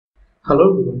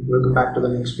Hello everyone, welcome back to the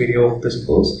next video of this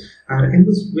course. And in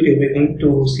this video we're going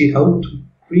to see how to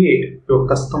create your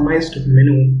customized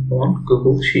menu on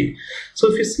Google Sheet.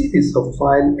 So if you see this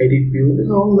file edit view, this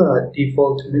is all the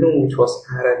default menu which was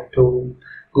added to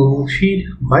Google Sheet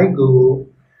by Google,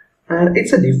 and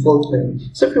it's a default menu.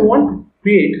 So if you want to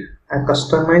create a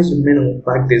customized menu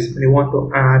like this and you want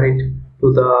to add it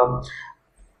to the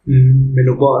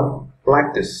menu bar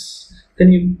like this,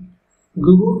 then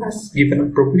Google has given a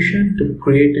provision to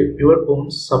create your own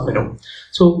submenu.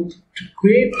 So to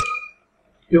create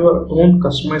your own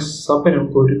customized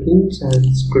submenu, go to Tools and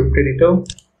Script Editor.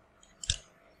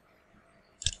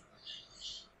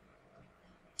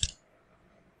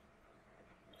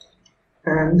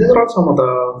 And these are some of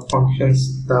the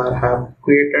functions that I have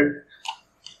created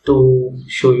to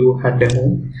show you a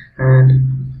demo. And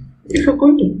if you're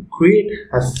going to create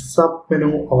a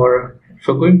submenu, or if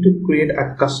you're going to create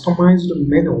a customized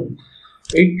menu,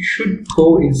 it should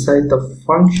go inside the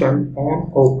function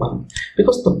onOpen,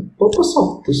 because the purpose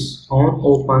of this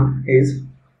onOpen is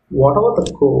whatever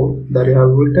the code that you have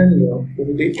written here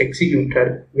will be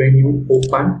executed when you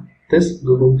open this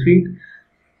Google Sheet,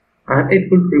 and it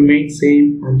will remain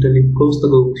same until you close the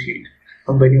Google Sheet.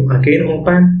 And when you again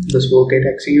open, this will get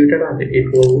executed and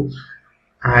it will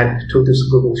add to this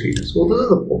Google Sheet. So this is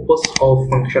the purpose of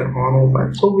function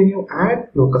onOpen. So when you add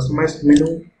your customized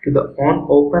menu to the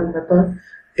onOpen method,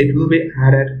 it will be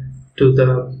added to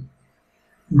the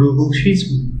Google Sheets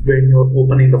when you're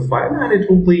opening the file, and it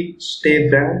will be stay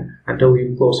there until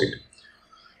you close it.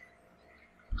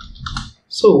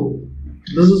 So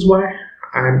this is why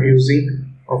I'm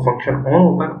using a function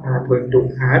onOpen, and I'm going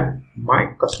to add my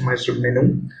customized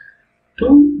menu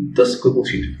to this Google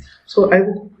Sheet. So I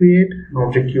will create an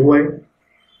object UI,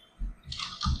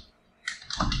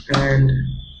 and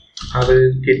I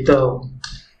will get the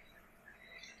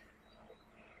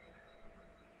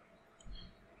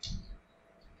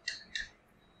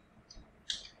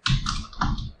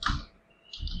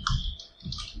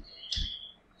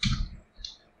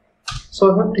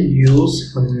so I have to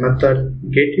use a method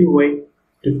getUI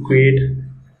to create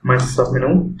my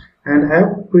submenu, and I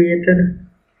have created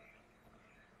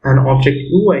an object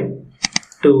UI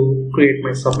to create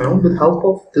my submenu. With help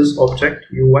of this object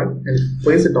UI, and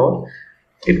place it out,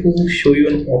 it will show you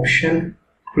an option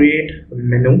create a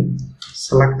menu.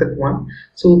 Select that one.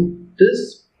 So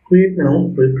this create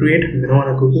menu will create a menu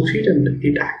on a Google Sheet, and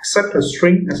it accepts a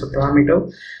string as a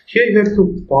parameter. Here you have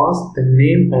to pass the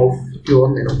name of your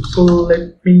menu. So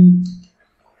let me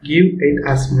give it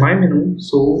as my menu.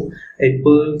 So it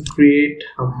will create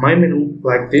a my menu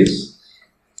like this.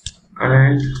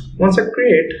 And once I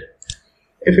create,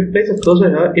 if you place a cursor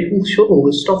here, it will show the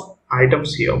list of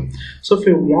items here. So if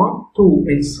you want to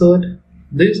insert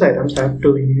these items, I have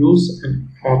to use an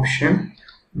option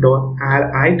dot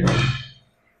add item,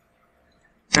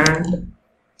 and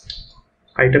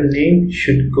item name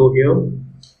should go here.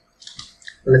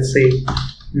 Let's say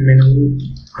menu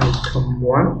item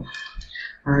 1,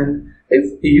 and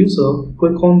if the user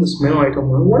click on this menu item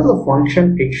 1, what is the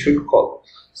function it should call?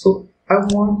 So I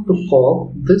want to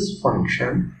call this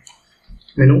function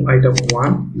menu item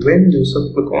 1 when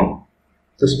user click on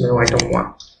this menu item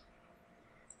 1.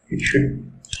 It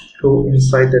should go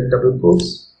inside the double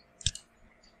quotes.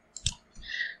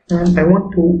 And I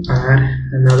want to add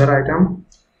another item.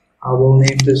 I will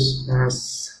name this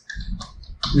as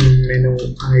menu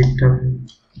item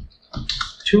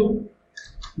 2.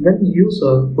 When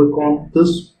user click on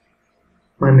this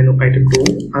my menu item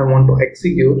 2, I want to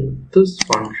execute this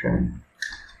function.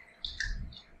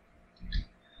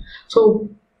 So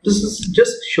this is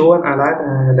just show an alert,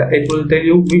 and it will tell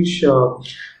you which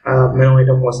menu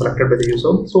item was selected by the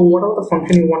user. So whatever the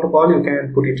function you want to call, you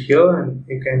can put it here, and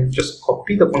you can just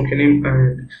copy the function name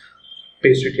and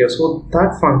paste it here. So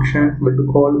that function will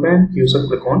be called when user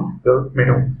click on your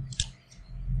menu.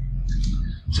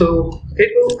 So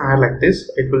it will add like this.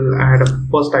 It will add a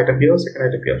first item here, second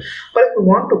item here. But if you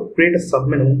want to create a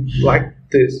submenu like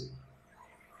this,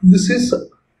 this is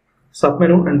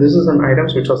submenu, and this is an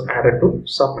items which was added to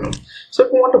submenu. So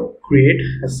if you want to create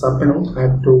a submenu, I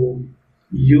have to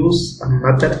use a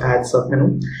method add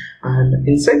submenu, and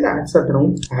inside the add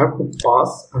submenu, I have to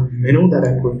pass a menu that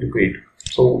I'm going to create.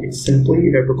 So it's simply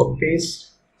you have to copy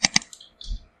paste,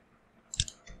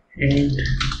 and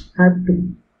I have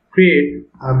to create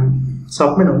a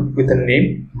submenu with the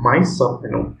name my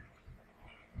submenu.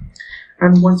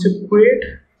 And once you create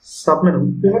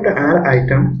submenu, you have to add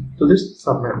item to this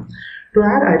submenu. To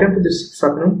add item to this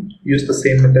submenu, use the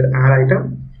same method add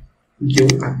item,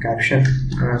 give a caption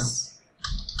as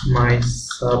my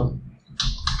submenu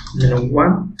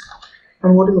 1,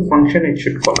 And what is the function it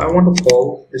should call? I want to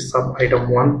call this sub item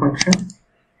 1 function.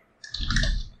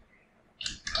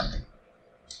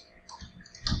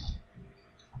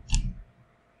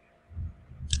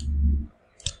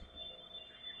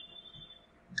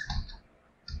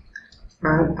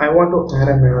 And I want to add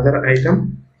another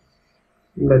item.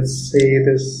 Let's say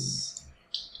this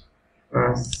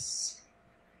as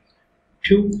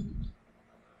 2.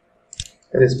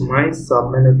 That is my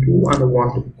submenu 2, and I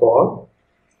want to call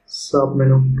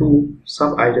submenu 2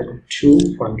 sub item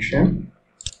 2 function.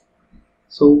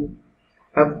 So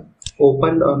I've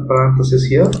opened a parenthesis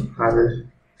here. I will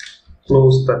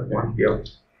close that one here.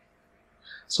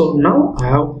 So now I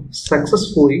have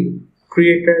successfully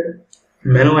created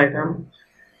menu item,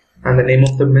 and the name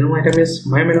of the menu item is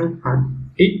my menu, and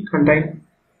it contains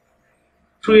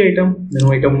 3 items: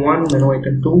 menu item 1, menu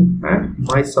item 2, and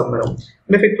my submenu.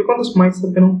 And if I click on this my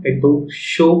submenu, it will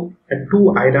show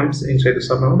 2 items inside the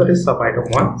submenu, that is sub item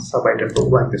 1, sub item 2,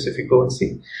 like this. If you go and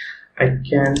see, I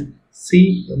can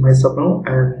see my submenu,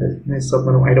 and my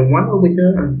submenu item 1 over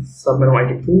here, and submenu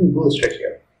item 2 goes right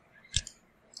here.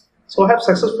 So I have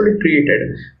successfully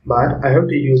created, but I have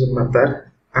to use a method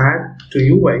add to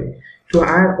UI to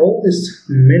add all these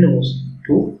menus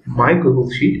to my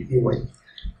Google Sheet UI.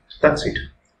 That's it.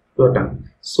 You're done.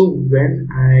 So when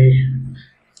I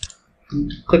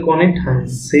click on it and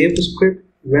save the script,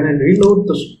 when I reload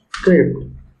the script,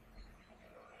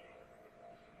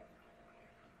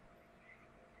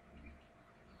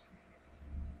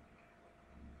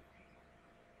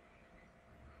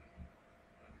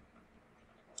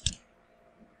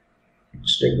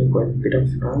 it's taking quite a bit of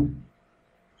time.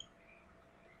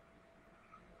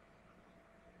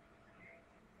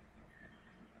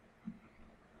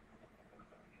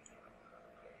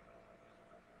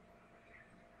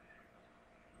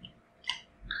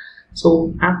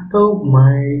 So after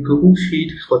my Google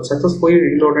Sheet got successfully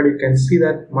reloaded, you can see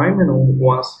that my menu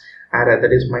was added,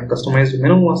 that is my customized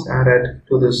menu was added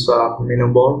to this menu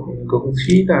bar in Google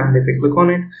Sheet. And if I click on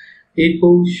it, it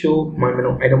will show my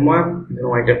menu item 1,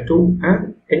 menu item 2,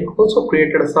 and it also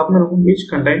created a submenu which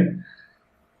contained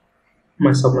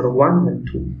my submenu 1 and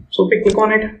 2. So if I click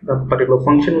on it, the particular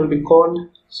function will be called.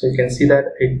 So you can see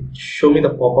that it show me the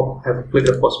pop-up. I have clicked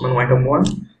the first menu item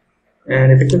 1.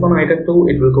 And if you click on item 2,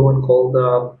 it will go and call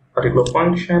the particular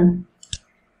function.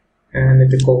 And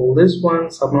if you call this one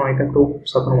submenu item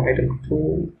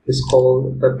 2 is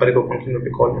called, that particular function will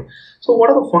be called. So what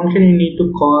are the function you need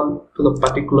to call to the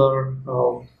particular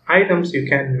items? You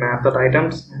can map that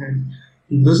items, and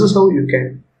this is how you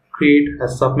can create a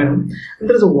submenu. And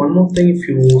there is one more thing. If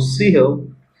you see here,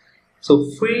 so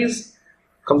freeze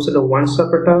comes with a one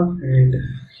separator, and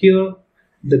here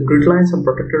the grid lines and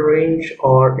protected range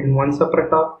are in one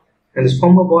separator, and this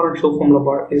formula bar and show formula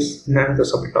bar is in another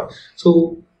separator.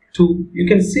 So you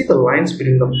can see the lines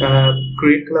between the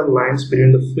gray color lines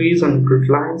between the freeze and grid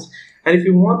lines. And if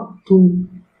you want to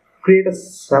create a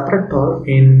separator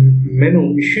in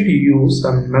menu, you should use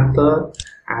a method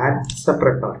add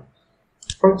separator.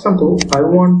 For example, I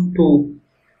want to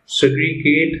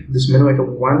segregate this menu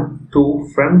item 1,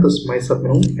 2 from this my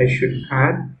submenu. I should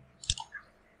add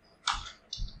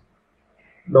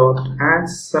dot add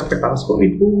separator. So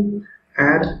it will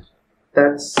add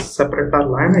that separator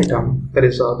line item, that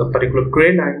is the particular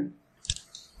gray line,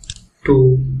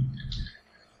 to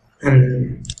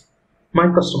my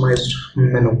customized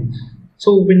menu.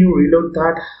 So when you reload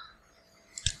that,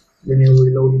 when you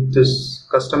reload this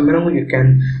custom menu, you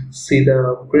can see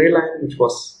the gray line which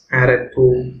was added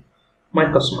to my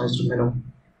customized menu.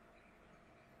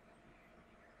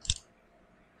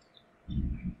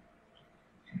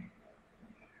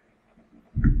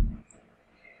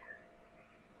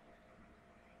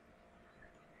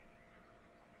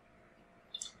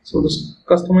 So this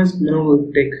customized menu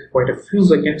will take quite a few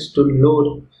seconds to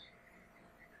load.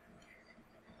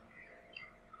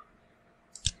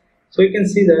 So you can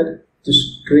see that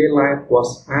this gray line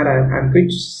was added and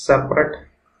which separate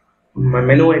my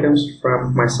menu items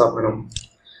from my submenu.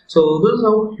 So this is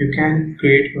how you can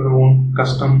create your own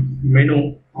custom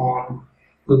menu on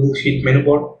Google Sheet menu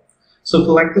board. So if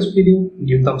you like this video,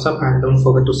 give thumbs up and don't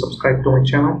forget to subscribe to my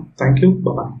channel. Thank you.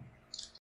 Bye bye.